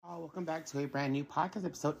welcome back to a brand new podcast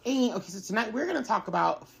episode. And okay, so tonight we're going to talk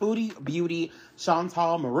about Foodie Beauty,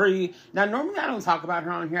 Chantal Marie. Now, normally I don't talk about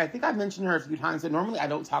her on here. I think I've mentioned her a few times, but normally I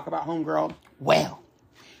don't talk about homegirl. Well,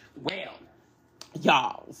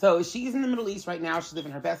 y'all. So she's in the Middle East right now. She's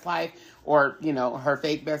living her best life, or, you know, her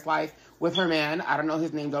fake best life with her man. I don't know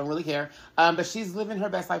his name, don't really care. But she's living her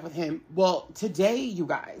best life with him. Well, today, you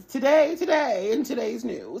guys, today, in today's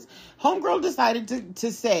news, homegirl decided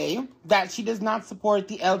to say that she does not support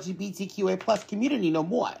the LGBTQA plus community no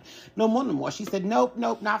more. She said, nope,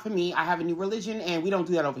 not for me. I have a new religion and we don't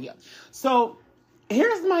do that over here. So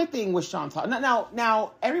here's my thing with Chantal.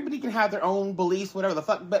 Now, everybody can have their own beliefs, whatever the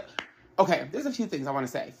fuck, but okay, there's a few things I want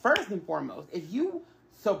to say. First and foremost, if you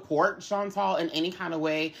support Chantal in any kind of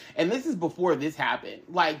way, and this is before this happened,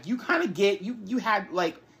 like, you kind of get, you had,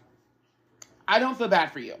 like, I don't feel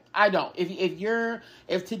bad for you. I don't.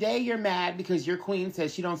 If today you're mad because your queen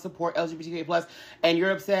says she don't support LGBTQA plus and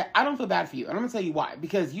you're upset, I don't feel bad for you. And I'm going to tell you why.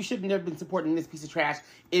 Because you should have never been supporting this piece of trash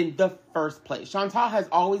in the first place. Chantal has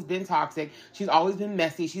always been toxic. She's always been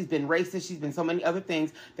messy. She's been racist. She's been so many other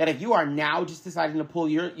things that if you are now just deciding to pull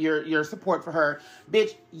your support for her,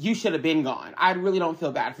 bitch, you should have been gone. I really don't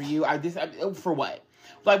feel bad for you. For what?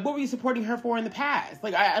 Like, what were you supporting her for in the past?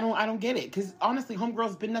 Like, I don't get it. Because, honestly,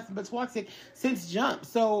 homegirl's been nothing but toxic since jump.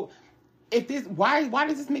 So, why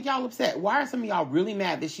does this make y'all upset? Why are some of y'all really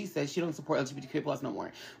mad that she says she don't support LGBTQ plus no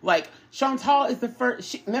more? Like, Chantal is the first,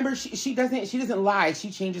 she doesn't lie.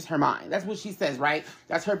 She changes her mind. That's what she says, right?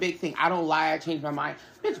 That's her big thing. I don't lie. I change my mind.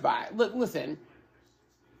 Bitch, bye. Look, listen.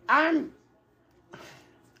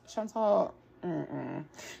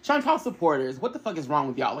 Chantal supporters, what the fuck is wrong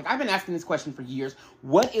with y'all? Like, I've been asking this question for years.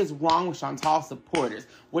 What is wrong with Chantal supporters?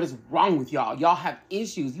 What is wrong with y'all? Y'all have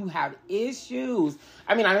issues. You have issues.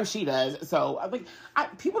 I mean, I know she does. So,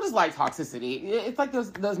 people just like toxicity. It's like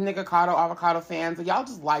those Nikocado avocado fans. Like, y'all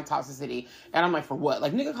just like toxicity. And I'm like, for what?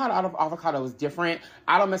 Like, Nikocado avocado is different.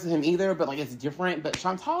 I don't mess with him either, but, like, it's different. But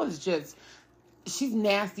Chantal is just, she's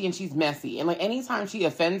nasty and she's messy. And, like, anytime she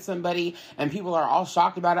offends somebody and people are all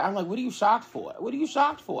shocked about it, I'm like, what are you shocked for? What are you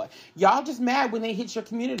shocked for? Y'all just mad when they hit your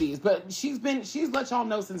communities. But she's let y'all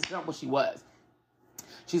know since jump what she was.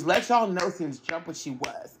 She's let y'all know since jump what she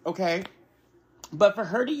was, okay? But for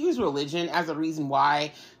her to use religion as a reason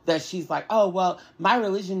why that she's like, oh, well, my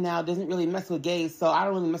religion now doesn't really mess with gays, so I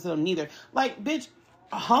don't really mess with them neither. Like, bitch,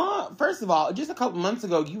 first of all, just a couple months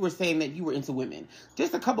ago, you were saying that you were into women.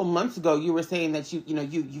 Just a couple months ago, you were saying that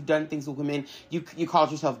you've done things with women. You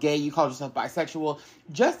called yourself gay. You called yourself bisexual.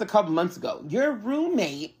 Just a couple months ago, your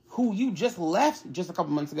roommate, who you just left just a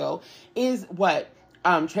couple months ago, is what?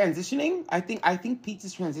 Transitioning. I think Pete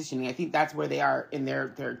is transitioning. I think that's where they are in their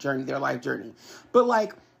journey, their life journey. But,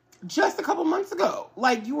 like, just a couple months ago,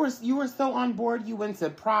 like, you were so on board. You went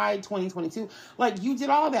to Pride 2022. Like, you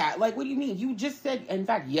did all that. Like, what do you mean? You just said, in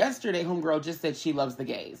fact, yesterday, homegirl just said she loves the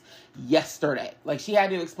gays. Yesterday. Like, she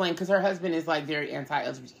had to explain, because her husband is, like, very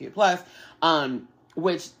anti-LGBTQ plus,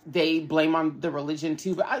 which they blame on the religion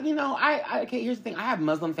too. But, okay, here's the thing. I have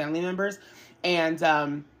Muslim family members, and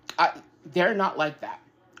they're not like that.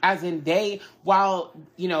 As in, while,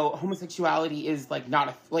 homosexuality is, like,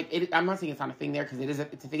 not I'm not saying it's not a thing there, because it's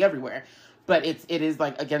a thing everywhere, but it is,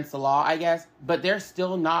 like, against the law, I guess, but they're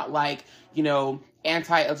still not, like,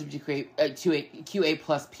 anti-LGBTQA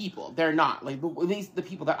plus people. They're not, like, at least the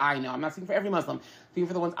people that I know. I'm not saying for every Muslim, speaking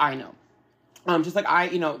for the ones I know. Just like I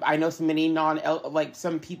know so many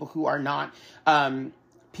some people who are not,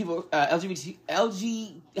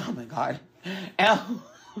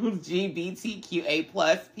 LGBTQA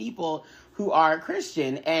plus people who are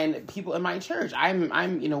Christian, and people in my church. I'm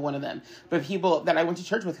one of them. But people that I went to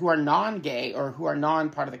church with who are non-gay or who are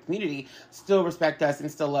non-part of the community still respect us and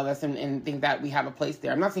still love us and think that we have a place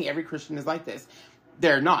there. I'm not saying every Christian is like this.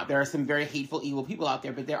 They're not. There are some very hateful, evil people out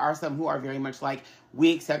there, but there are some who are very much like,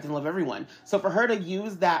 we accept and love everyone. So for her to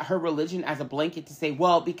use her religion as a blanket to say,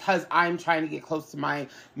 well, because I'm trying to get close to my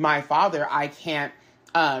father, I can't,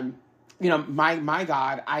 my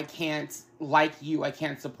God, I can't like you. I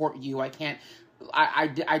can't support you.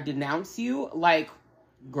 I denounce you. Like,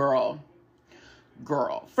 girl.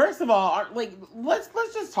 First of all, like, let's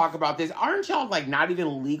just talk about this. Aren't y'all, like, not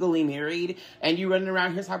even legally married? And you running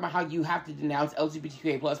around here talking about how you have to denounce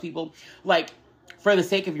LGBTQA plus people? Like, for the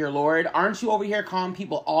sake of your Lord, aren't you over here calling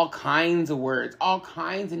people all kinds of words? All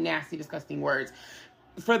kinds of nasty, disgusting words?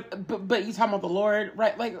 But you talking about the Lord,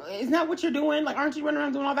 right? Like, isn't that what you're doing? Like, aren't you running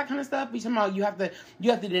around doing all that kind of stuff? You talking about you have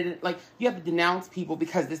to denounce people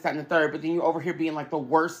because this, that, and the third, but then you're over here being like the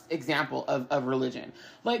worst example of religion.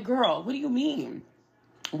 Like, girl, what do you mean?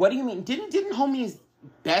 What do you mean? Didn't homies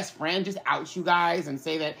best friend just out you guys and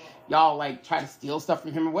say that y'all like try to steal stuff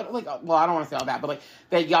from him or what? Like, well, I don't want to say all that, but like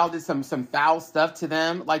that y'all did some foul stuff to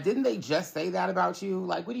them. Like, didn't they just say that about you?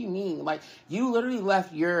 Like, what do you mean? Like, you literally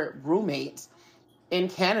left your roommates in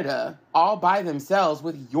Canada all by themselves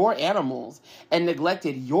with your animals and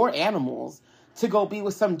neglected your animals to go be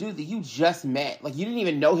with some dude that you just met. Like, you didn't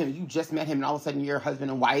even know him. You just met him, and all of a sudden you're husband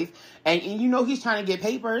and wife, and you know he's trying to get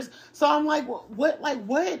papers. So I'm like, what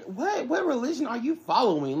religion are you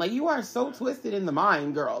following? Like, you are so twisted in the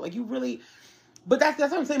mind, girl. Like, you really... But that's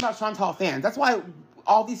what I'm saying about Chantal fans. That's why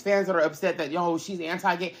all these fans that are upset that, she's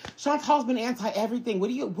anti-gay. Chantal's been anti-everything.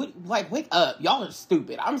 Wake up. Y'all are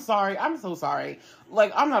stupid. I'm sorry. I'm so sorry.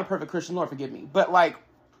 Like, I'm not a perfect Christian, Lord forgive me. But, like,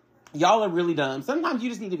 y'all are really dumb. Sometimes you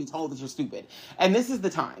just need to be told that you're stupid. And this is the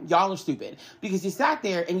time. Y'all are stupid. Because you sat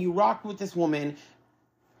there and you rocked with this woman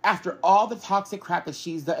after all the toxic crap that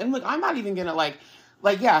she's done. And look, I'm not even gonna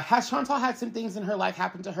yeah, has Chantal had some things in her life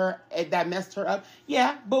happen to her that messed her up?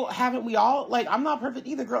 Yeah, but haven't we all? Like, I'm not perfect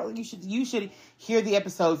either, girl. You should hear the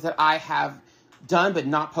episodes that I have done but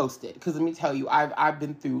not posted. Because let me tell you, I've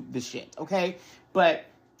been through the shit, okay? But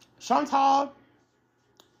Chantal...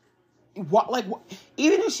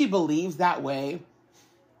 even if she believes that way,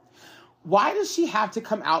 why does she have to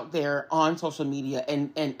come out there on social media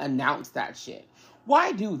and announce that shit?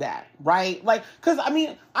 Why do that, right? Like, because, I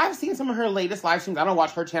mean, I've seen some of her latest live streams. I don't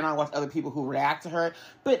watch her channel. I watch other people who react to her.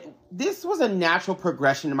 But this was a natural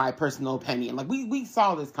progression, in my personal opinion. Like, we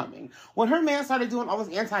saw this coming. When her man started doing all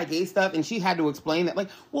this anti-gay stuff, and she had to explain that, like,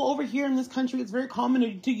 well, over here in this country, it's very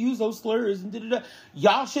common to use those slurs, and da-da-da.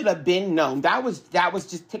 Y'all should have been known. That was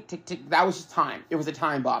just tick, tick, tick. That was just time. It was a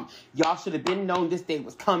time bomb. Y'all should have been known this day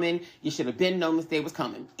was coming. You should have been known this day was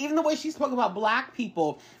coming. Even the way she spoke about black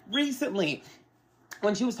people recently,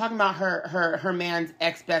 when she was talking about her man's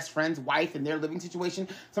ex-best friend's wife and their living situation,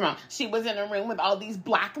 somehow she was in a room with all these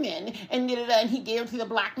black men and he gave them to the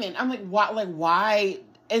black men. I'm like, what? Like, why?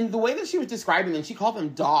 And the way that she was describing them, she called them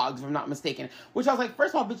dogs, if I'm not mistaken. Which I was like,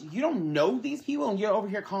 first of all, bitch, you don't know these people and you're over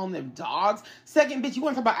here calling them dogs. Second, bitch, you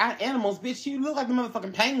want to talk about animals, bitch, you look like the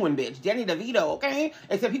motherfucking penguin, bitch. Danny DeVito, okay?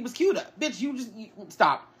 Except he was cuter. Bitch, you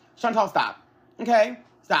stop. Chantal, stop. Okay?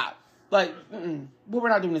 Stop. Like, what we're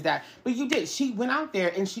not doing is that. But you did. She went out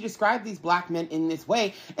there and she described these black men in this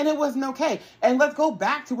way, and it wasn't okay. And let's go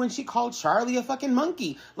back to when she called Charlie a fucking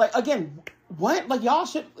monkey. Like, again, what? Like, y'all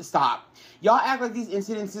should stop. Y'all act like these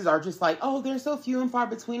incidences are just like, oh, they're so few and far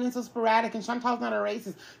between and so sporadic, and Chantal's not a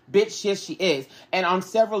racist. Bitch, yes, she is. And on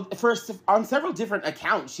several different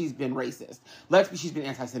accounts, she's been racist. She's been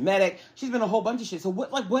anti-Semitic. She's been a whole bunch of shit. So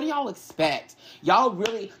what do y'all expect? Y'all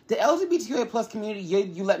really, the LGBTQA plus community,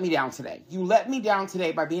 you let me down today. You let me down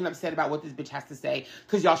today by being upset about what this bitch has to say,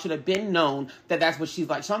 because y'all should have been known that that's what she's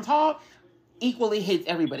like. Chantal equally hates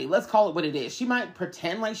everybody. Let's call it what it is. She might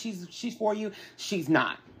pretend like she's for you. She's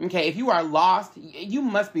not. Okay, if you are lost, you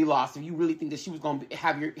must be lost if you really think that she was going to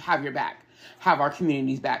have your back, have our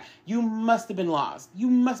community's back. You must have been lost. You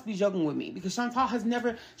must be joking with me, because Chantal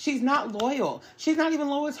she's not loyal. She's not even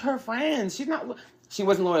loyal to her friends. She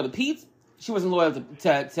wasn't loyal to Pete. She wasn't loyal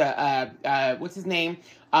to what's his name?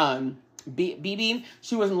 BB.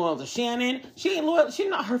 She wasn't loyal to Shannon. She ain't loyal. She's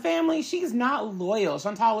not her family. She's not loyal.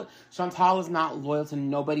 Chantal is not loyal to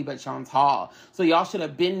nobody but Chantal. So y'all should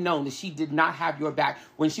have been known that she did not have your back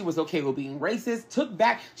when she was okay with being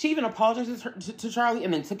racist. She even apologized to Charlie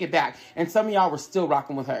and then took it back. And some of y'all were still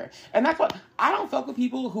rocking with her. And that's what I don't fuck with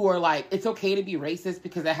people who are like, it's okay to be racist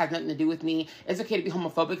because that has nothing to do with me. It's okay to be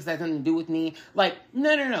homophobic because that has nothing to do with me. Like,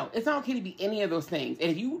 no. It's not okay to be any of those things.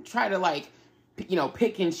 And if you try to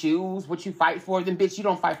pick and choose what you fight for, then bitch, you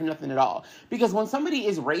don't fight for nothing at all. Because when somebody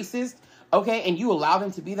is racist, okay, and you allow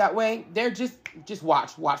them to be that way, they're just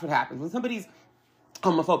watch what happens. When somebody's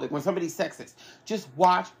homophobic, when somebody's sexist, just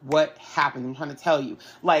watch what happens. I'm trying to tell you.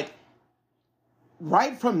 Like,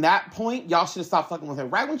 right from that point, y'all should have stopped fucking with her.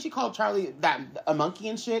 Right when she called Charlie a monkey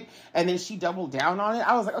and shit, and then she doubled down on it,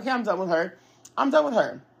 I was like, okay, I'm done with her.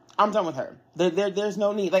 There's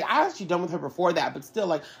no need. Like, I was actually done with her before that, but still,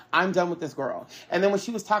 like, I'm done with this girl. And then when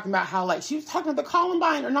she was talking about how, like, she was talking about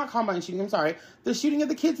the shooting of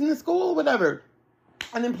the kids in the school or whatever.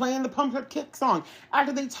 And then playing the Pump Up Kick song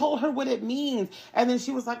after they told her what it means. And then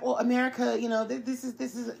she was like, well, America, this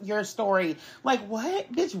is your story. Like,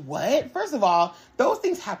 what? Bitch, what? First of all, those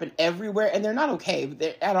things happen everywhere, and they're not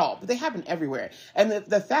okay at all. But they happen everywhere. And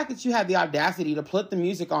the fact that you had the audacity to put the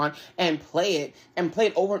music on and play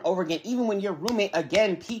it over and over again, even when your roommate,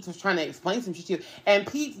 again, Pete, was trying to explain some shit to you. And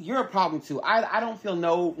Pete, you're a problem too. I don't feel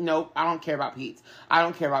I don't care about Pete. I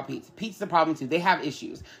don't care about Pete. Pete's the problem too. They have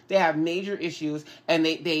issues. They have major issues. And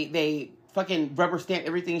they fucking rubber stamp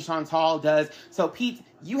everything Chantal does. So Pete,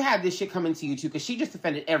 you had this shit coming to you too, because she just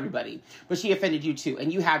offended everybody, but she offended you too.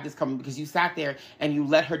 And you have this coming because you sat there and you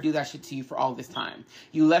let her do that shit to you for all this time.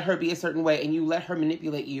 You let her be a certain way and you let her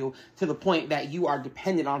manipulate you to the point that you are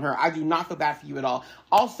dependent on her. I do not feel bad for you at all.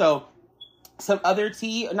 Also, some other it's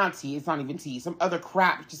not even tea, some other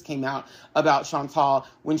crap just came out about Chantal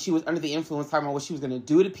when she was under the influence, talking about what she was going to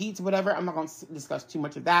do to Pete or whatever. I'm not going to discuss too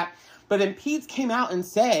much of that. But then Pete came out and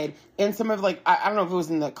said, in some of like, I don't know if it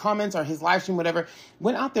was in the comments or his live stream, whatever,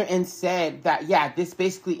 went out there and said that, yeah, this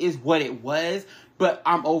basically is what it was, but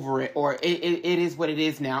I'm over it, or it is what it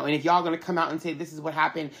is now. And if y'all going to come out and say this is what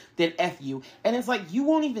happened, then F you. And it's like, you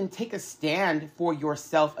won't even take a stand for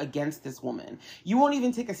yourself against this woman. You won't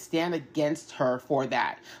even take a stand against her for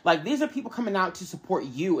that. Like, these are people coming out to support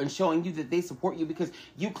you and showing you that they support you because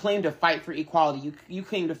you claim to fight for equality. You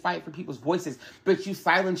claim to fight for people's voices, but you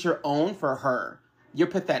silence your own for her. You're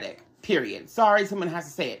pathetic. Period. Sorry, someone has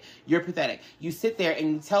to say it. You're pathetic. You sit there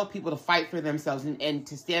and you tell people to fight for themselves and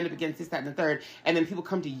to stand up against this, that, and the third, and then people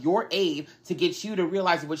come to your aid to get you to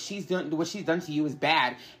realize that what she's done to you is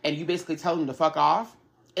bad, and you basically tell them to fuck off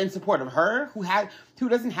in support of her, who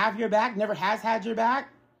doesn't have your back, never has had your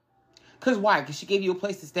back. Because why? Because she gave you a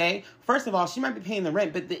place to stay. First of all, she might be paying the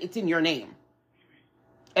rent, but it's in your name.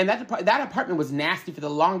 And that apartment was nasty for the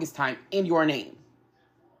longest time in your name.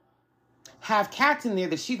 Have cats in there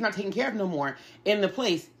that she's not taking care of no more in the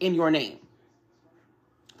place in your name.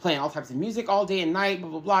 Playing all types of music all day and night, blah,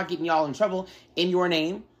 blah, blah, getting y'all in trouble in your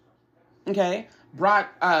name. Okay? Brought,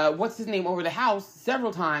 what's his name over the house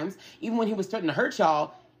several times, even when he was threatening to hurt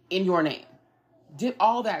y'all, in your name. Did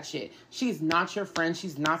all that shit. She's not your friend.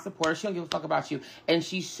 She's not supportive. She don't give a fuck about you. And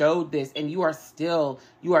she showed this, and you are still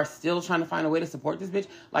trying to find a way to support this bitch.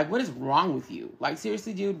 Like, what is wrong with you? Like,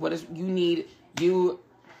 seriously, dude,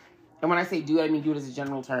 and when I say dude, I mean dude as a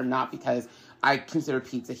general term, not because I consider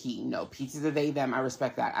Pete's a he. No, Pete's is a they, them. I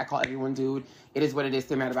respect that. I call everyone dude. It is what it is.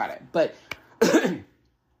 They're mad about it. But,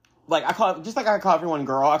 like, I call everyone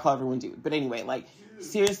girl, I call everyone dude. But anyway, like,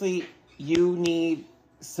 seriously, you need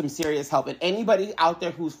some serious help. And anybody out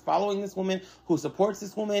there who's following this woman, who supports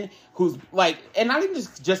this woman, who's like, and not even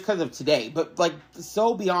just because of today, but like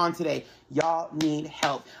so beyond today, y'all need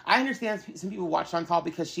help. I understand some people watch Chantal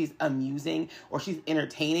because she's amusing or she's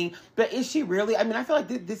entertaining, but is she really? I mean, I feel like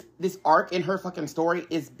this arc in her fucking story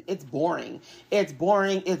it's boring. It's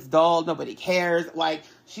boring. It's dull. Nobody cares. Like,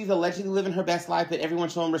 she's allegedly living her best life, but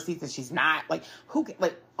everyone's showing receipts that she's not. Like,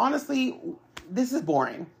 honestly, this is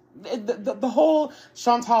boring. The whole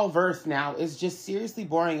Chantal verse now is just seriously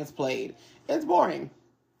boring as played. It's boring.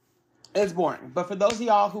 It's boring. But for those of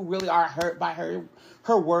y'all who really are hurt by her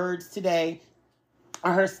words today,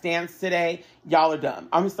 or her stance today, y'all are dumb.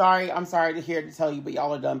 I'm sorry to tell you, but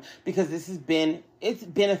y'all are dumb, because it's been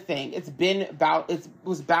a thing. It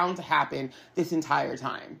was bound to happen this entire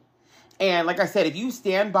time. And like I said, if you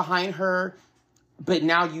stand behind her, but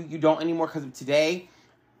now you don't anymore because of today,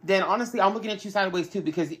 then honestly, I'm looking at you sideways too,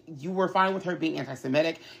 because you were fine with her being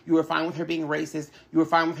anti-Semitic. You were fine with her being racist. You were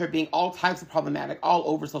fine with her being all types of problematic all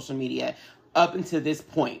over social media up until this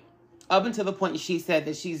point. Up until the point she said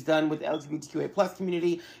that she's done with the LGBTQA plus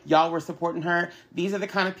community. Y'all were supporting her. These are the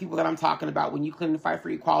kind of people that I'm talking about when you claim to fight for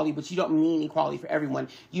equality, but you don't mean equality for everyone.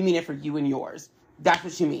 You mean it for you and yours. That's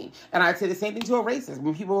what you mean. And I'd say the same thing to a racist.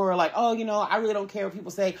 When people were like, oh, I really don't care what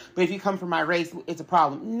people say, but if you come from my race, it's a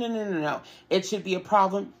problem. No. It should be a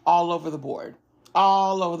problem all over the board.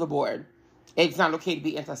 All over the board. It's not okay to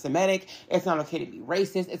be anti-Semitic. It's not okay to be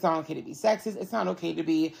racist. It's not okay to be sexist. It's not okay to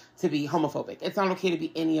be homophobic. It's not okay to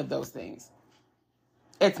be any of those things.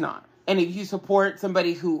 It's not. And if you support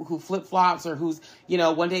somebody who flip-flops or who's,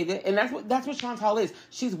 one day this, and that's what Chantal is.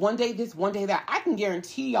 She's one day this, one day that. I can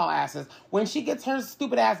guarantee y'all asses, when she gets her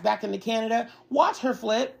stupid ass back into Canada, watch her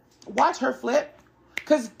flip. Watch her flip.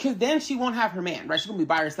 Cause then she won't have her man, right? She's gonna be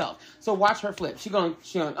by herself. So watch her flip. She's going,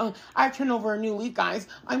 oh, I turned over a new leaf, guys.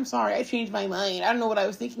 I'm sorry, I changed my mind. I don't know what I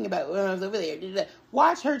was thinking about when I was over there.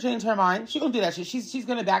 Watch her change her mind. She's gonna do that shit. She's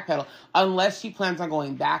gonna backpedal. Unless she plans on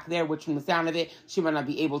going back there, which from the sound of it, she might not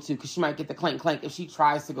be able to, because she might get the clank if she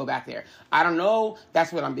tries to go back there. I don't know.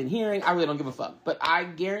 That's what I've been hearing. I really don't give a fuck. But I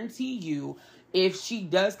guarantee you, if she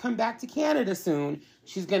does come back to Canada soon,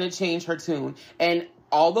 she's gonna change her tune. And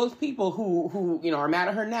all those people who are mad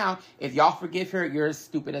at her now, if y'all forgive her, you're as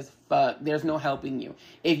stupid as fuck. There's no helping you.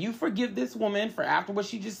 If you forgive this woman for after what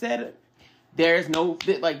she just said, there's no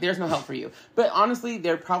help for you. But honestly,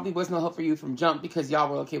 there probably was no help for you from jump, because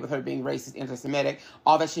y'all were okay with her being racist, anti-Semitic,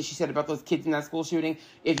 all that shit she said about those kids in that school shooting.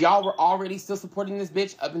 If y'all were already still supporting this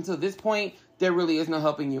bitch up until this point, there really is no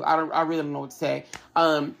helping you. I really don't know what to say.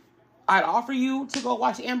 I'd offer you to go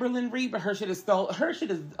watch Amber Lynn Reed, but her shit is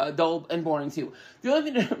dull and boring too. The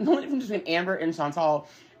only difference between Amber and Chantal,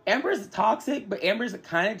 Amber's toxic, but Amber's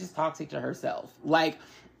kind of just toxic to herself. Like,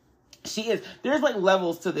 she is, there's like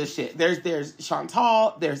levels to this shit. There's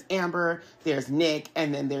Chantal, there's Amber, there's Nick,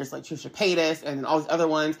 and then there's like Trisha Paytas and all these other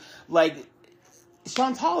ones. Like,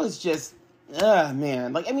 Chantal is just,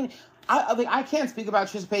 man. Like, I mean, I can't speak about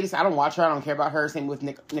Trisha Paytas. I don't watch her. I don't care about her. Same with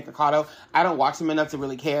Nick Ocado. I don't watch them enough to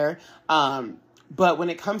really care. But when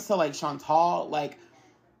it comes to like Chantal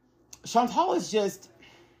is just,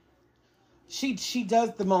 she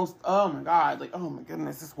does the most, oh my God, like, oh my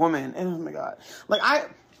goodness, this woman, oh my God. Like,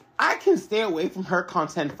 I can stay away from her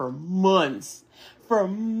content for months,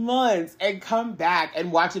 and come back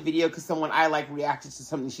and watch a video because someone I like reacted to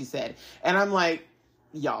something she said. And I'm like,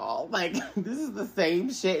 y'all, like, this is the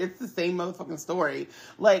same shit. It's the same motherfucking story.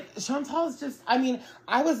 Like, Chantal is just, I mean,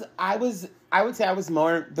 I would say I was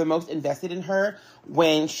the most invested in her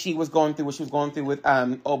when she was going through what she was going through with,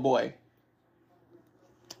 oh boy.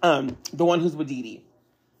 The one who's with Dee Dee.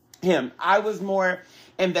 Him. I was more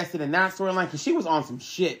invested in that storyline because she was on some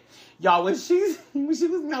shit. Y'all, when she was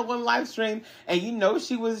in that one live stream and you know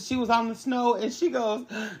she was on the snow and she goes,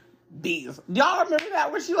 bees. Y'all remember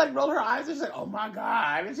that when she like rolled her eyes and she's like, oh my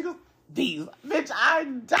God. And she goes, bees. Bitch, I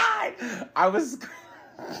died. I was...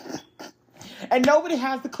 And nobody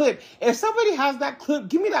has the clip. If somebody has that clip,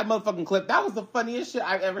 give me that motherfucking clip. That was the funniest shit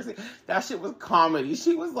I've ever seen. That shit was comedy.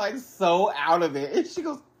 She was like so out of it. And she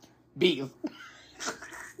goes, bees.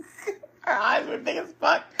 Her eyes were big as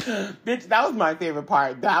fuck. Bitch, that was my favorite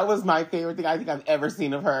part. That was my favorite thing I think I've ever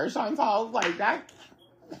seen of her. Chantal was like that.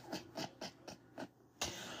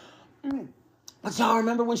 But y'all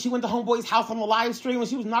remember when she went to Homeboy's house on the live stream when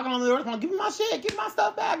she was knocking on the door, give me my shit, give me my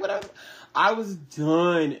stuff back, whatever. I was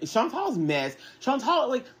done. Chantal's mess. Chantal,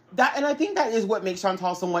 like, that, and I think that is what makes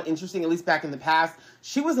Chantal somewhat interesting, at least back in the past.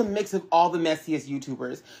 She was a mix of all the messiest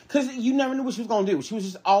YouTubers. Because you never knew what she was going to do. She was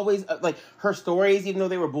just always, like, her stories, even though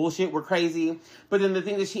they were bullshit, were crazy. But then the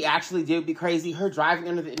thing that she actually did be crazy, her driving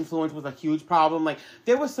under the influence was a huge problem. Like,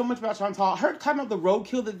 there was so much about Chantal. Her talking about the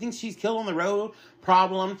roadkill, the things she's killed on the road,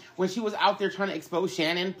 problem. When she was out there trying to expose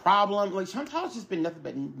Shannon, problem. Like, Chantal's just been nothing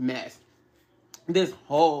but mess. This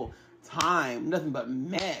whole time, nothing but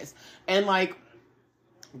mess. And, like,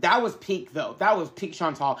 that was peak, though. That was peak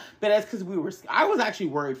Chantal. But that's because I was actually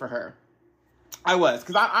worried for her. I was,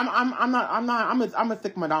 because I'm a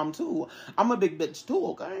thick madame too. I'm a big bitch too,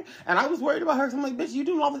 okay? And I was worried about her, because I'm like, bitch, you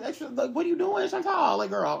doing all this extra, like, what are you doing, Chantal? Like,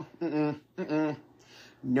 girl,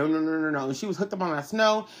 No. And she was hooked up on that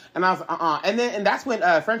snow, and I was and that's when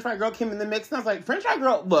French Fry Girl came in the mix, and I was like, French Fry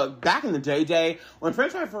Girl, look, back in the JJ, when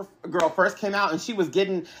French Fry Girl first came out, and she was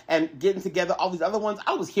getting together all these other ones,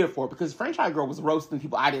 I was here for it, because French Fry Girl was roasting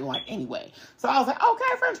people I didn't like anyway. So I was like,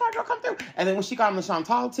 okay, French Fry Girl, come through. And then when she got on the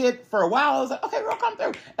Chantal tip, for a while, I was like, okay, girl, come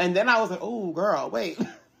through. And then I was like, oh, girl, wait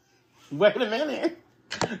a minute.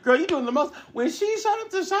 Girl, you doing the most. When she showed up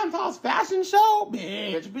to Chantal's fashion show,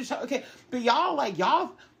 bitch, okay. But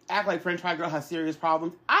y'all act like French Fry Girl has serious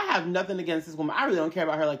problems. I have nothing against this woman. I really don't care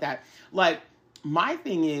about her like that. Like, my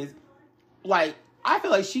thing is, like, I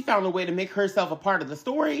feel like she found a way to make herself a part of the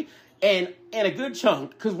story, and a good chunk.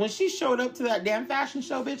 Because when she showed up to that damn fashion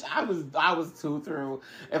show, bitch, I was too through.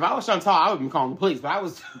 If I was Chantal, I would have been calling the police, but I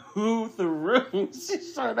was too through. She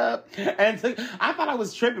showed up, and I thought I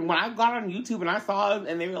was tripping. When I got on YouTube and I saw them,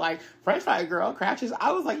 and they were like, French Fry Girl crashes,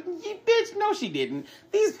 I was like, bitch, no, she didn't.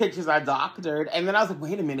 These pictures are doctored. And then I was like,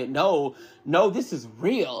 wait a minute, no, this is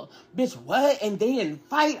real. Bitch, what? And they didn't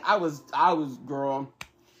fight. I was, girl.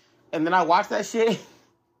 And then I watched that shit.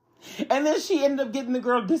 And then she ended up getting the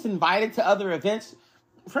girl disinvited to other events.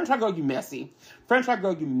 French Fry Girl, you messy. French Fry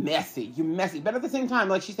Girl, you messy. But at the same time,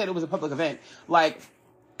 like she said, it was a public event. Like,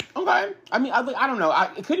 okay. I mean, I don't know.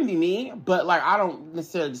 It couldn't be me, but like, I don't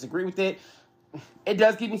necessarily disagree with it. It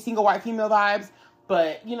does give me single white female vibes,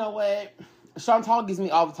 but you know what? Chantal gives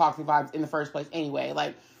me all the toxic vibes in the first place anyway.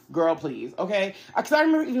 Like, girl, please, okay? Because I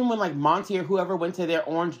remember even when like Monty or whoever went to their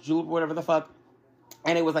orange julep, whatever the fuck,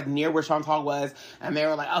 and it was like near where Chantal was, and they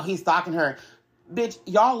were like, oh, he's stalking her. Bitch,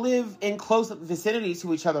 y'all live in close vicinity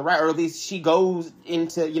to each other, right? Or at least she goes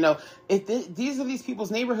into, these are these people's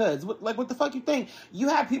neighborhoods. Like, what the fuck you think? You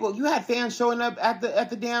had fans showing up at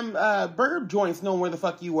the damn burger joints knowing where the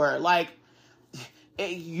fuck you were. Like,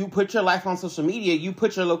 you put your life on social media, you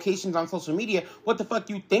put your locations on social media, what the fuck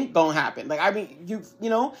you think gonna happen? Like, I mean,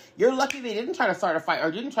 you're lucky they didn't try to start a fight or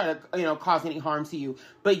didn't try to, cause any harm to you.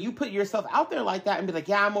 But you put yourself out there like that and be like,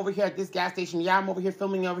 yeah, I'm over here at this gas station. Yeah, I'm over here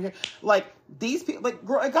filming over here. Like, these people, like,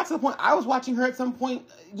 girl, it got to the point, I was watching her at some point,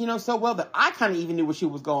 you know, so well that I kind of even knew where she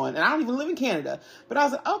was going. And I don't even live in Canada. But I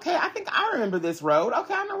was like, okay, I think I remember this road.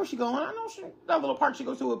 Okay, I know where she's going. I know that little part she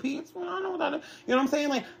goes to with Pete's. I know what that is. You know what I'm saying?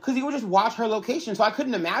 Like, because you would just watch her location. So I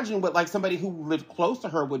couldn't imagine what, like, somebody who lived close to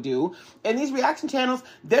her would do. And these reaction channels,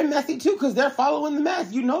 they're messy too, because they're following the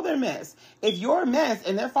mess. You know they're mess. If you're a mess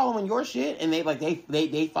and they're following your shit, and they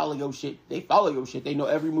follow your shit. They follow your shit. They know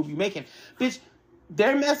every move you're making. Bitch,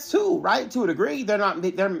 they're mess too, right? To a degree.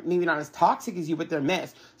 They're maybe not as toxic as you, but they're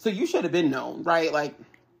mess. So you should have been known, right? Like,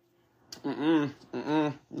 no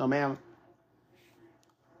ma'am.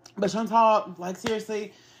 But Chantal, like,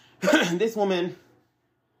 seriously, this woman,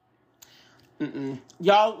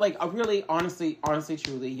 y'all, like, really, honestly,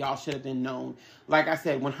 truly, y'all should have been known. Like I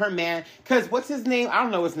said, when her man, because what's his name? I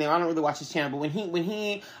don't know his name. I don't really watch his channel, but when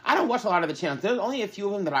he, I don't watch a lot of the channels. There's only a few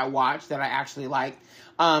of them that I watch that I actually like.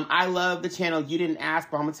 I love the channel You Didn't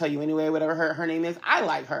Ask, but I'm gonna tell you anyway, whatever her name is. I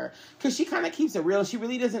like her because she kind of keeps it real. She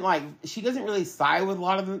really doesn't she doesn't really side with a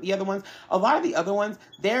lot of the other ones. A lot of the other ones,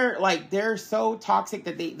 they're so toxic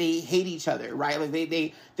that they hate each other, right?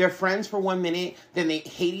 Like they're friends for 1 minute, then they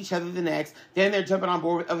hate each other the next, then they're jumping on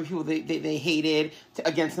board with other people they hated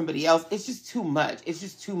against somebody else. It's just too much. It's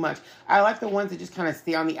just too much. I like the ones that just kind of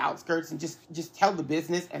stay on the outskirts and just tell the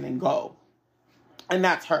business and then go. And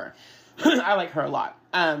that's her. I like her a lot.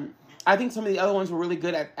 I think some of the other ones were really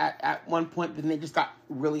good at one point, but then they just got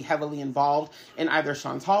really heavily involved in either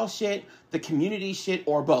Chantal's shit, the community shit,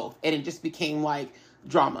 or both. And it just became like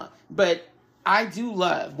drama. But I do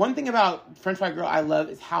love, one thing about French Fry Girl I love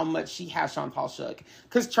is how much she has Chantal shook.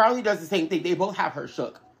 Because Charlie does the same thing. They both have her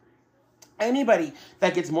shook. Anybody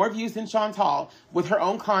that gets more views than Chantal with her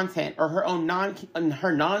own content or her own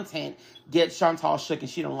non-content gets Chantal shook and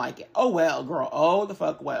she don't like it. Oh, well, girl. Oh, the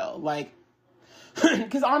fuck well. Like,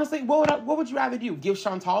 because honestly, what would you rather do? Give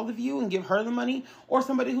Chantal the view and give her the money, or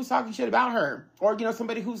somebody who's talking shit about her, or, you know,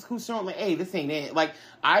 somebody who's showing like, hey, this ain't it. Like,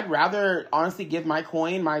 I'd rather honestly give my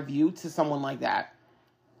coin, my view to someone like that.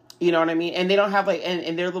 You know what I mean? And they don't have like,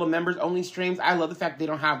 and their little members only streams. I love the fact they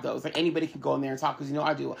don't have those. Like, anybody can go in there and talk, because, you know,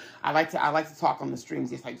 I do. I like to talk on the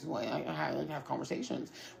streams. Yes, I do. I have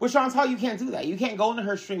conversations. With Chantal, you can't do that. You can't go into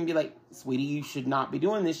her stream and be like, sweetie, you should not be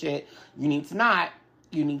doing this shit. You need to not.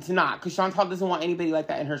 You need to not. Because Chantal doesn't want anybody like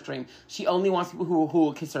that in her stream. She only wants people who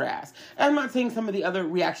will kiss her ass. And I'm not saying some of the other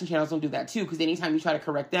reaction channels don't do that too. Because anytime you try to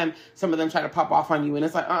correct them, some of them try to pop off on you. And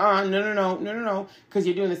it's like, no. Because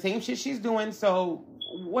you're doing the same shit she's doing. So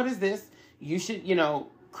what is this? You should, you know,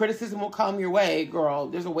 criticism will come your way, girl.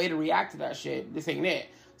 There's a way to react to that shit. This ain't it.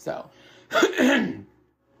 So,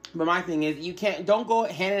 but my thing is, don't go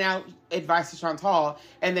handing out advice to Chantal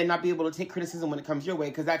and then not be able to take criticism when it comes your way,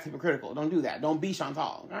 because that's hypocritical. Don't do that. Don't be Chantal.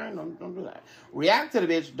 All right? Don't do that. React to the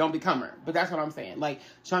bitch. Don't become her. But that's what I'm saying. Like,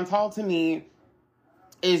 Chantal to me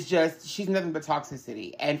is just, she's nothing but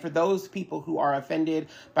toxicity. And for those people who are offended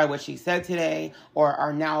by what she said today, or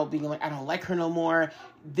are now being like, I don't like her no more,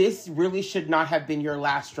 this really should not have been your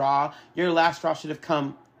last straw. Your last straw should have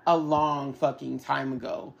come a long fucking time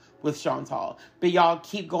ago with Chantal. But y'all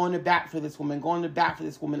keep going to bat for this woman,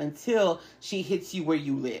 until she hits you where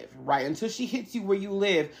you live, right? Until she hits you where you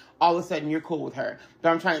live, all of a sudden you're cool with her.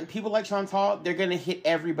 But people like Chantal, they're going to hit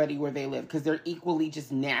everybody where they live, because they're equally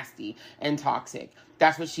just nasty and toxic.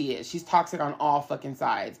 That's what she is. She's toxic on all fucking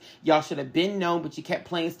sides. Y'all should have been known, but you kept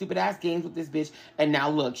playing stupid ass games with this bitch. And now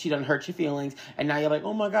look, she done hurt your feelings. And now you're like,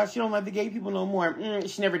 oh my God, she don't like the gay people no more.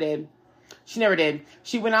 She never did. She never did.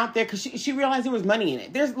 She went out there because she realized there was money in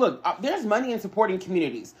it. There's money in supporting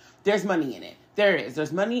communities. There's money in it. There is.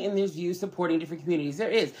 There's money and there's you supporting different communities. There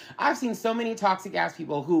is. I've seen so many toxic ass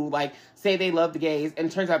people who like say they love the gays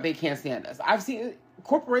and turns out they can't stand us. I've seen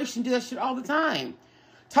corporations do that shit all the time.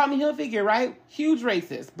 Tommy Hilfiger, right? Huge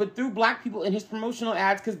racist, but threw black people in his promotional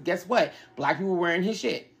ads because guess what? Black people were wearing his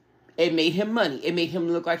shit. It made him money. It made him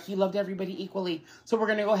look like he loved everybody equally. So we're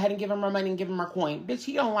going to go ahead and give him our money and give him our coin. Bitch,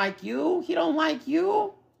 he don't like you. He don't like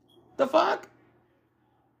you. The fuck?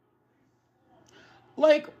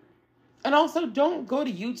 Like, and also don't go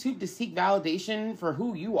to YouTube to seek validation for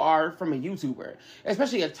who you are from a YouTuber.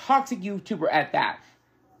 Especially a toxic YouTuber at that.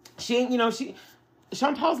 She ain't,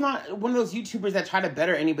 Chantal's not one of those YouTubers that try to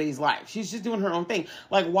better anybody's life. She's just doing her own thing.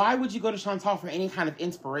 Like, why would you go to Chantal for any kind of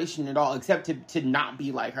inspiration at all, except to not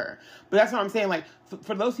be like her? But that's what I'm saying. Like,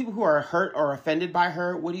 for those people who are hurt or offended by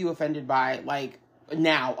her, what are you offended by, like,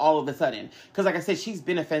 now, all of a sudden? Because, like I said, she's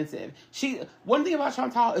been offensive. One thing about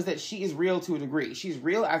Chantal is that she is real to a degree. She's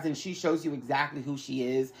real as in she shows you exactly who she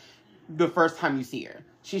is the first time you see her.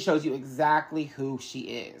 She shows you exactly who she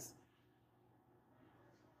is.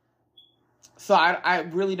 So I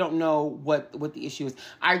really don't know what the issue is.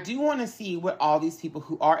 I do want to see what all these people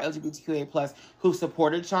who are LGBTQA plus who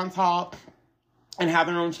supported Chantal and have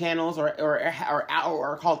their own channels or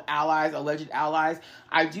are called allies, alleged allies.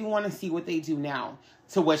 I do want to see what they do now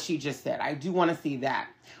to what she just said. I do want to see that.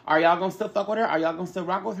 Are y'all going to still fuck with her? Are y'all going to still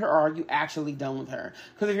rock with her? Or are you actually done with her?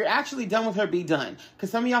 Because if you're actually done with her, be done.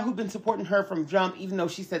 Because some of y'all who've been supporting her from jump, even though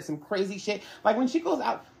she said some crazy shit, like when she goes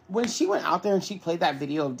out, when she went out there and she played that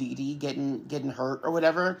video of Dee Dee getting hurt or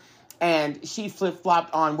whatever, and she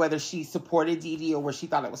flip-flopped on whether she supported Dee Dee or where she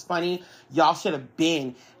thought it was funny, y'all should have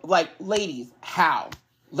been like, ladies, how?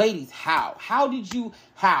 Ladies, how? How did you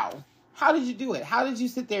do it? How did you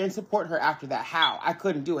sit there and support her after that? How? I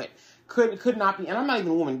couldn't do it. Could not be, and I'm not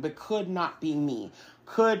even a woman, but could not be me.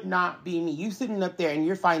 Could not be me. You sitting up there and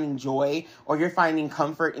you're finding joy or you're finding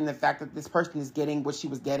comfort in the fact that this person is getting what she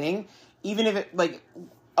was getting, even if it, like,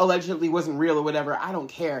 allegedly wasn't real or whatever, I don't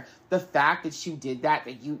care. The fact that you did that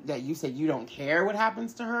you said you don't care what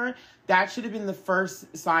happens to her, that should have been the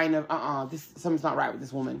first sign of, something's not right with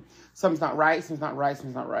this woman. Something's not right, something's not right,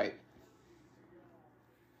 something's not right.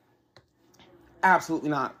 Absolutely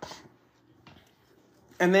not.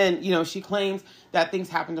 And then, she claims that things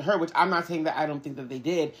happened to her, which I'm not saying that I don't think that they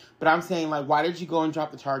did, but I'm saying, like, why did you go and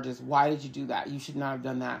drop the charges? Why did you do that? You should not have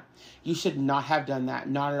done that. You should not have done that.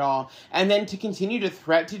 Not at all. And then to continue to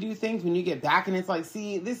threat to do things when you get back, and it's like,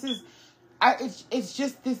 see, this is, it's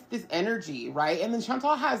just this energy, right? And then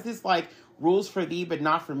Chantal has this, like, rules for thee, but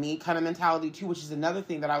not for me kind of mentality, too, which is another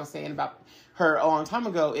thing that I was saying about her a long time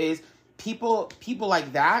ago, is people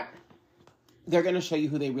like that, they're going to show you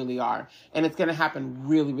who they really are. And it's going to happen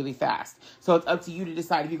really, really fast. So it's up to you to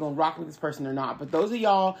decide if you're going to rock with this person or not. But those of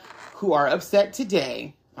y'all who are upset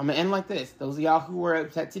today, I'm going to end like this. Those of y'all who were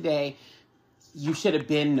upset today, you should have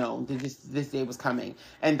been known that this day was coming.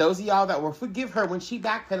 And those of y'all that will forgive her when she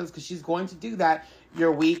backpedals, because she's going to do that,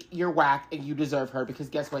 you're weak, you're whack, and you deserve her. Because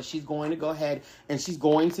guess what? She's going to go ahead and she's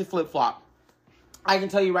going to flip-flop. I can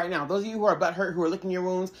tell you right now, those of you who are butthurt, who are licking your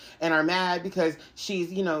wounds and are mad because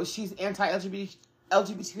she's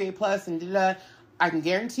anti-LGBTQA plus and da-da, I can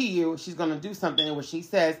guarantee you she's going to do something where she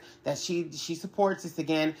says that she supports this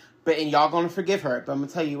again, and y'all going to forgive her. But I'm going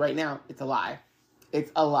to tell you right now, it's a lie.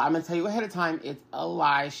 It's a lie. I'm going to tell you ahead of time, it's a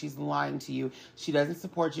lie. She's lying to you. She doesn't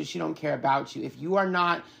support you. She don't care about you. If you are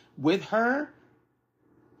not with her,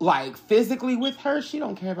 like physically with her, she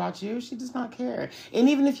don't care about you. She does not care. And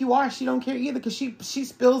even if you are, she don't care either, because she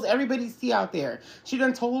spills everybody's tea out there. She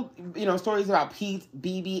done told, stories about Pete,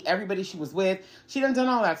 BB, everybody she was with. She done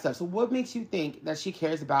all that stuff. So what makes you think that she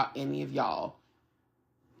cares about any of y'all?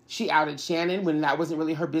 She outed Shannon when that wasn't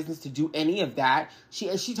really her business to do any of that.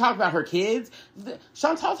 She talked about her kids.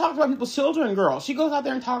 Chantal talks about people's children, girl. She goes out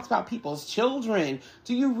there and talks about people's children.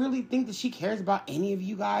 Do you really think that she cares about any of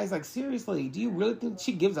you guys? Like, seriously, do you really think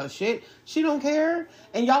she gives a shit? She don't care?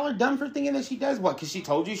 And y'all are dumb for thinking that she does. What? Because she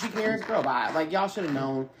told you she cares? Girl, bye. Like, y'all should have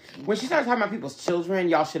known. When she started talking about people's children,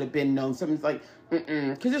 y'all should have been known. Something's like,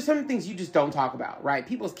 because there's some things you just don't talk about, right?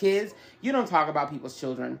 People's kids, you don't talk about people's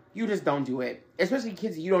children. You just don't do it. Especially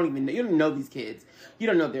kids you don't even know. You don't know these kids. You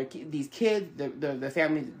don't know these kids, the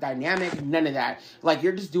family dynamic, none of that. Like,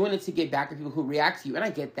 you're just doing it to get back at people who react to you. And I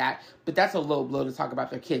get that, but that's a low blow to talk about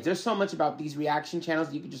their kids. There's so much about these reaction channels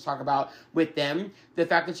that you can just talk about with them. The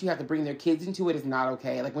fact that you have to bring their kids into it is not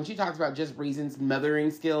okay. Like, when she talks about just Reason's mothering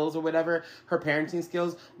skills or whatever, her parenting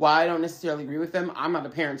skills, while I don't necessarily agree with them, I'm not a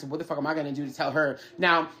parent, so what the fuck am I going to do to tell her?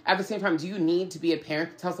 Now, at the same time, do you need to be a parent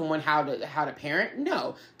to tell someone how to parent?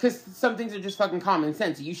 No, because some things are just fucking common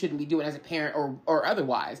sense. You shouldn't be doing as a parent or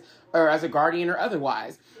otherwise, or as a guardian or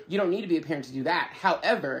otherwise. You don't need to be a parent to do that.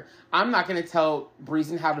 However, I'm not going to tell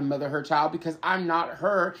Reason how to mother her child, because I'm not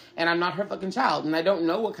her and I'm not her fucking child. And I don't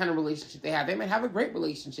know what kind of relationship they have. They might have a great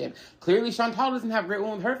relationship. Clearly, Chantal doesn't have a great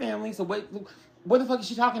one with her family. So what the fuck is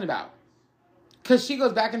she talking about? Because she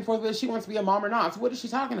goes back and forth whether she wants to be a mom or not. So what is she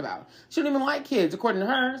talking about? She don't even like kids, according to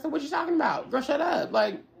her. So what is she talking about? Girl, shut up.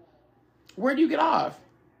 Like, where do you get off?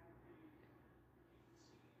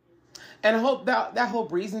 And I hope that whole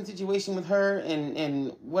Reason situation with her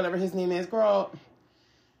and whatever his name is, girl,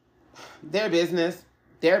 their business.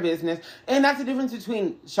 And that's the difference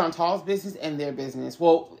between Chantal's business and their business.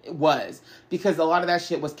 Well, it was. Because a lot of that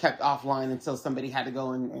shit was kept offline until somebody had to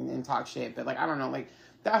go and talk shit. But, like, I don't know, like,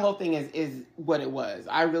 that whole thing is what it was.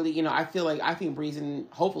 I really, I think Reason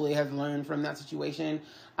hopefully has learned from that situation.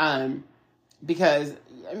 Because,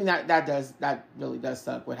 I mean, that really does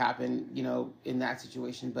suck what happened, in that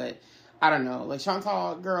situation. But I don't know, like,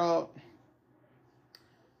 Chantal, girl,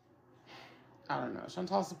 I don't know.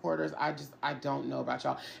 Chantal supporters, I don't know about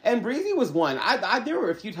y'all. And Breezy was one. There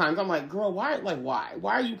were a few times I'm like, girl, why?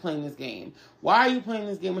 Why are you playing this game? Why are you playing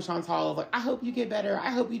this game with Chantal? Like, I hope you get better.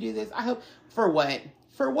 I hope you do this. I hope, for what?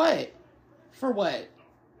 For what? For what?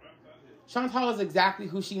 Chantal is exactly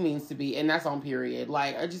who she means to be, and that's on period.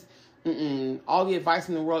 Like, I just, all the advice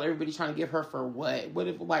in the world, everybody's trying to give her for what? What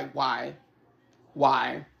if, like, why?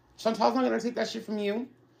 Why? Chantal's not going to take that shit from you.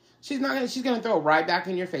 She's not gonna, she's gonna throw it right back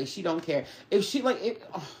in your face. She don't care. If she, like, it,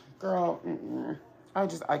 oh, girl,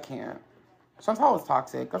 I can't. Chantal is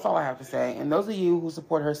toxic. That's all I have to say. And those of you who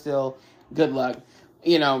support her still, good luck.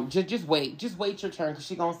 You know, just wait. Just wait your turn, because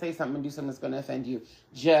she's gonna say something and do something that's gonna offend you.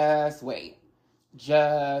 Just wait.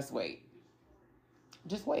 Just wait.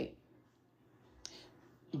 Just wait.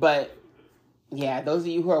 But yeah, those of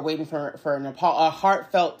you who are waiting for a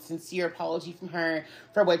heartfelt, sincere apology from her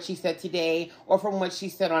for what she said today or from what she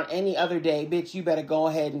said on any other day, bitch, you better go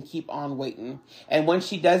ahead and keep on waiting. And when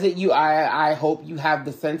she does it, I hope you have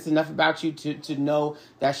the sense enough about you to know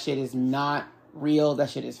that shit is not real. That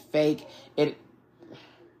shit is fake.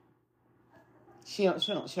 She don't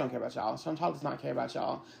care about y'all. Chantal does not care about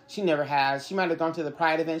y'all. She never has. She might have gone to the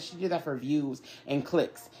Pride event. She did that for views and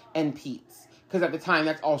clicks and peeps. Because at the time,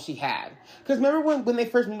 that's all she had. Because remember when they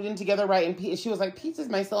first moved in together, right? And she was like, Pete's is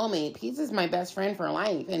my soulmate. Pete's is my best friend for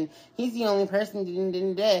life. And he's the only person.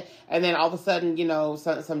 And then all of a sudden, you know,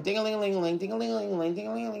 some ding-a-ling-a-ling-a-ling, ding-a-ling-a-ling-a-ling,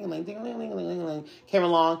 ding-a-ling-a-ling-a-ling, ding-a-ling-a-ling-a-ling came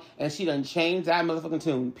along. And she done changed that motherfucking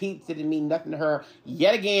tune. Pete didn't mean nothing to her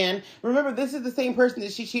yet again. Remember, this is the same person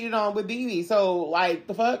that she cheated on with BB. So, like,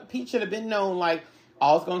 the fuck? Pete should have been known, like,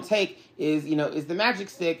 all it's going to take is, you know, is the magic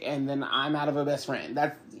stick. And then I'm out of a best friend.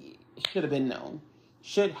 That's... should have been known.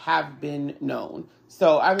 Should have been known.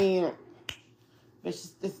 So, I mean, it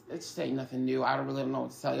just ain't nothing new. I really don't know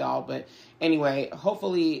what to tell y'all. But anyway,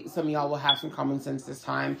 hopefully some of y'all will have some common sense this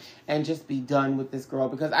time and just be done with this girl.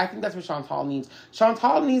 Because I think that's what Chantal needs.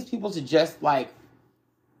 Chantal needs people to just, like,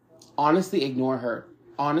 honestly ignore her.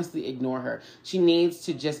 Honestly ignore her. She needs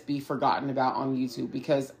to just be forgotten about on YouTube,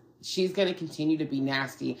 because she's going to continue to be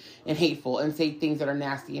nasty and hateful and say things that are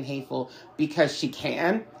nasty and hateful because she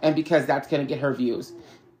can, and because that's going to get her views.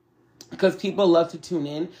 Because people love to tune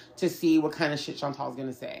in to see what kind of shit Chantal's going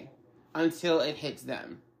to say until it hits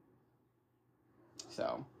them.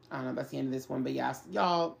 So, I don't know, that's the end of this one. But yeah,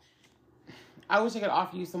 y'all, I wish I could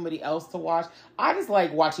offer you somebody else to watch. I just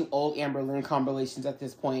like watching old Amber Lynn compilations at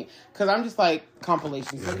this point. Because I'm just like,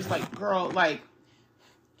 compilations. I'm just like, girl, like,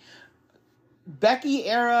 Becky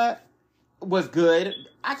era was good.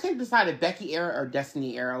 I can't decide if Becky era or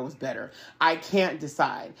Destiny era was better. I can't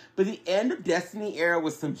decide. But the end of Destiny era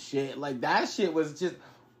was some shit. Like, that shit was just,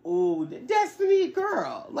 ooh, Destiny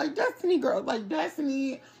girl. Like, Destiny girl. Like,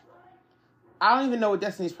 Destiny. I don't even know what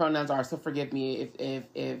Destiny's pronouns are, so forgive me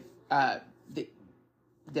if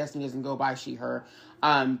Destiny doesn't go by she, her.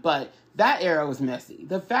 But that era was messy.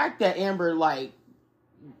 The fact that Amber, like,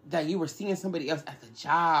 that you were seeing somebody else at the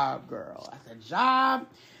job, girl. At the job.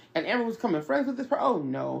 And Amber was coming friends with this person. Oh,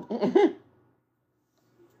 no.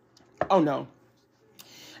 Oh, no.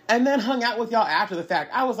 And then hung out with y'all after the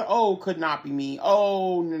fact. I was like, oh, could not be me.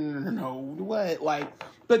 Oh, no. What? Like,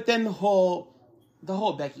 but then the whole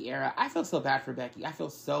Becky era. I feel so bad for Becky. I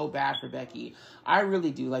feel so bad for Becky. I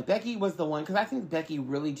really do. Like, Becky was the one, because I think Becky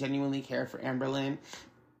really genuinely cared for Amber Lynn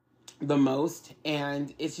the most,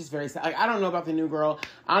 and it's just very sad. Like, I don't know about the new girl.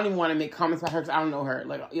 I don't even want to make comments about her because I don't know her.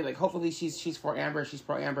 Like hopefully she's for Amber, she's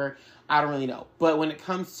pro Amber. I don't really know. But when it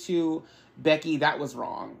comes to Becky, that was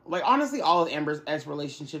wrong. Like, honestly, all of Amber's ex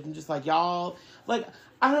relationships, I'm just like, y'all, like,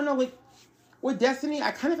 I don't know, like, with Destiny, I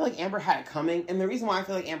kind of feel like Amber had it coming, and the reason why I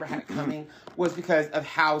feel like Amber had it coming was because of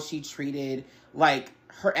how she treated, like,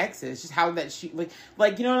 her exes. Just how that she,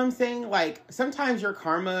 like, you know what I'm saying? Like, sometimes your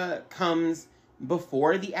karma comes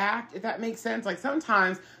before the act, if that makes sense. Like,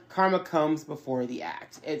 sometimes karma comes before the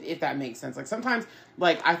act, if that makes sense. Like, sometimes,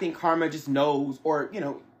 like, I think karma just knows, or, you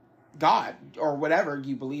know, God, or whatever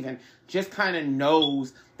you believe in, just kind of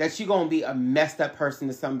knows that you're going to be a messed up person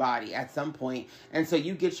to somebody at some point. And so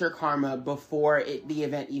you get your karma before the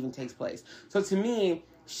event even takes place. So to me,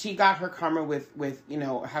 she got her karma with, you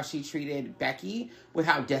know, how she treated Becky, with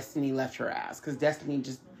how Destiny left her ass. Because Destiny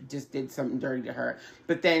just did something dirty to her.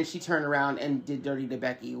 But then she turned around and did dirty to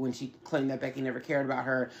Becky when she claimed that Becky never cared about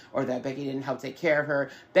her, or that Becky didn't help take care of her.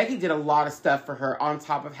 Becky did a lot of stuff for her, on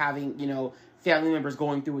top of having, you know, family members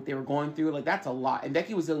going through what they were going through. Like, that's a lot. And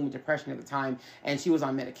Becky was dealing with depression at the time, and she was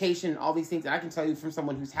on medication, all these things. And I can tell you from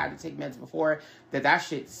someone who's had to take meds before, that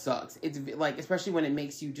shit sucks. It's like, especially when it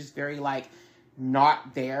makes you just very, like,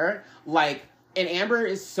 not there. Like, and Amber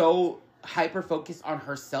is so hyper focused on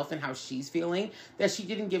herself and how she's feeling that she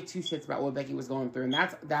didn't give two shits about what Becky was going through. And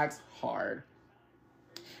that's hard.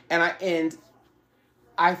 And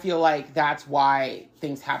I feel like that's why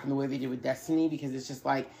things happen the way they did with Destiny, because it's just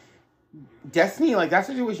like, Destiny, like, that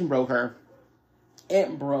situation broke her.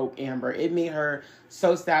 It broke Amber. It made her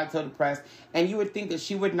so sad, so depressed. And you would think that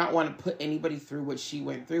she would not want to put anybody through what she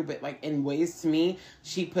went through. But, like, in ways, to me,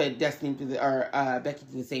 she put Destiny through Becky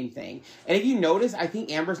through the same thing. And if you notice, I think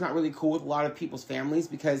Amber's not really cool with a lot of people's families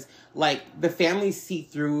because, like, the families see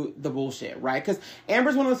through the bullshit, right? Because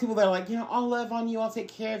Amber's one of those people that are like, you know, I'll love on you, I'll take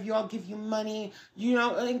care of you, I'll give you money. You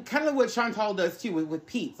know, and kind of what Chantal does, too, with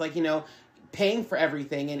Pete's. Like, you know, paying for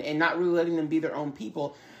everything and not really letting them be their own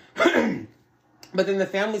people. But then the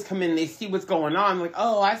families come in, they see what's going on, like,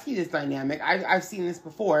 oh, I see this dynamic. I've seen this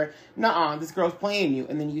before. Nuh-uh, this girl's playing you.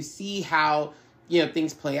 And then you see how, you know,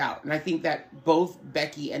 things play out. And I think that both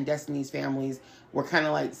Becky and Destiny's families were kind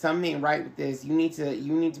of like, something ain't right with this. You need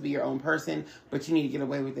to be your own person, but you need to get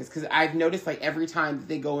away with this. Because I've noticed, like, every time that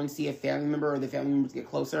they go and see a family member or the family members get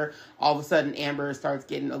closer, all of a sudden Amber starts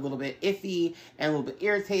getting a little bit iffy and a little bit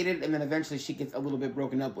irritated, and then eventually she gets a little bit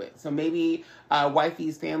broken up with. So maybe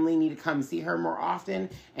Wifey's family need to come see her more often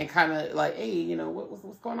and kind of like, hey, you know,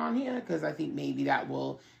 what's going on here? Because I think maybe that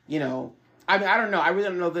will, you know, I mean, I don't know. I really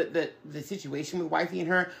don't know the situation with Wifey and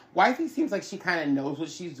her. Wifey seems like she kind of knows what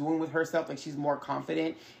she's doing with herself. Like, she's more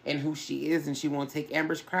confident in who she is and she won't take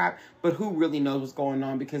Amber's crap. But who really knows what's going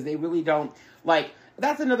on? Because they really don't, like,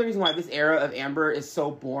 that's another reason why this era of Amber is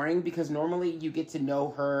so boring. Because normally you get to know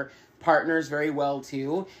her partners very well,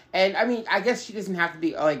 too. And, I mean, I guess she doesn't have to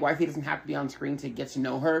be, like, Wifey doesn't have to be on screen to get to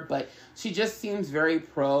know her. But she just seems very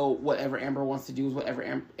pro whatever Amber wants to do is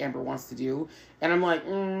whatever Amber wants to do. And I'm like,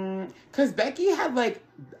 because Becky had, like,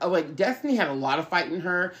 Destiny had a lot of fight in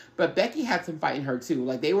her, but Becky had some fight in her, too.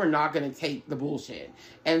 Like, they were not going to take the bullshit.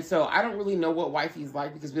 And so I don't really know what Wifey's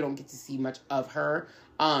like because we don't get to see much of her.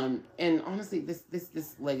 And honestly,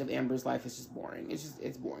 this leg of Amber's life is just boring.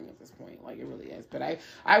 It's boring at this point. Like, it really is. But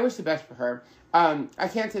I wish the best for her. I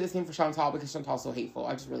can't say the same for Chantal because Chantal's so hateful.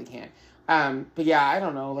 I just really can't. But yeah, I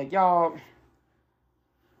don't know. Like, y'all,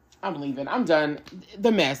 I'm leaving. I'm done.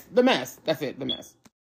 The mess. That's it. The mess.